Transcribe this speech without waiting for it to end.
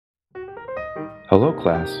Hello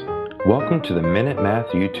class, welcome to the Minute Math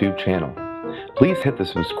YouTube channel. Please hit the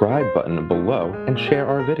subscribe button below and share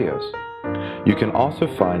our videos. You can also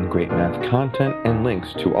find great math content and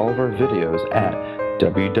links to all of our videos at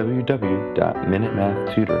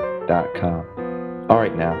www.minutemathtutor.com.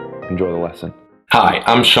 Alright now, enjoy the lesson. Hi,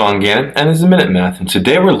 I'm Sean Gannon, and this is Minute Math, and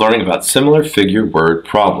today we're learning about similar figure word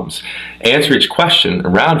problems. Answer each question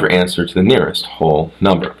around your answer to the nearest whole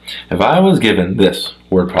number. If I was given this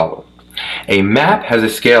word problem, a map has a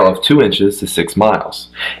scale of 2 inches to 6 miles.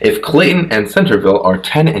 If Clayton and Centerville are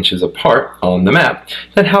 10 inches apart on the map,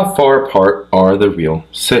 then how far apart are the real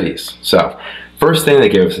cities? So, first thing they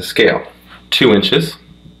gave us a scale. 2 inches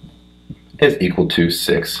is equal to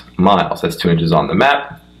 6 miles. That's 2 inches on the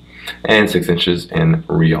map and 6 inches in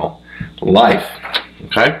real life.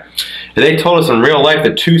 Okay? They told us in real life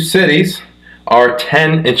that two cities are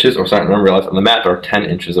 10 inches, or sorry, not real life, on the map are 10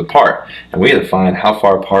 inches apart. And we have to find how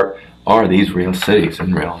far apart are these real cities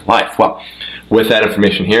in real life. Well, with that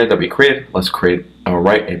information here that we created, let's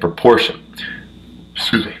write a proportion.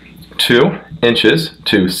 Excuse me. 2 inches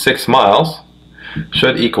to 6 miles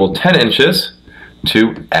should equal 10 inches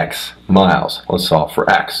to x miles. Let's solve for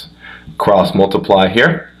x. Cross multiply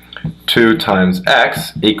here. 2 times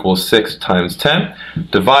x equals 6 times 10.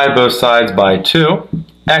 Divide both sides by 2.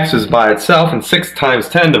 X is by itself, and 6 times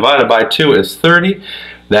 10 divided by 2 is 30.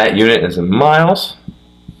 That unit is in miles.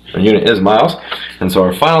 The unit is miles. And so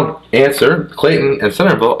our final answer, Clayton and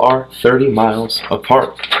Centerville, are 30 miles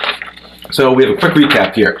apart. So we have a quick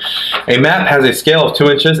recap here. A map has a scale of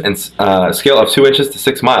 2 inches and scale of 2 inches to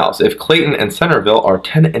 6 miles. If Clayton and Centerville are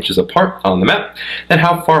 10 inches apart on the map, then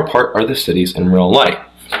how far apart are the cities in real life?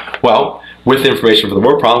 Well, with the information for the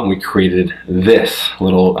word problem, we created this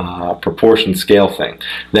little proportion scale thing.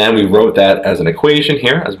 Then we wrote that as an equation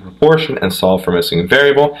here, as a proportion, and solved for missing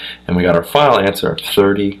variable, and we got our final answer of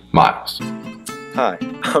 30 miles. Hi,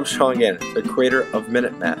 I'm Sean Gannon, the creator of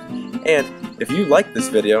Minute Math, and if you like this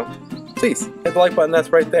video, please hit the like button that's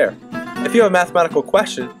right there. If you have a mathematical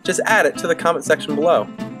question, just add it to the comment section below.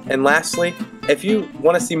 And lastly, if you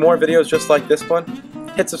want to see more videos just like this one,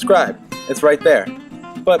 hit subscribe. It's right there.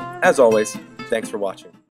 But as always, thanks for watching.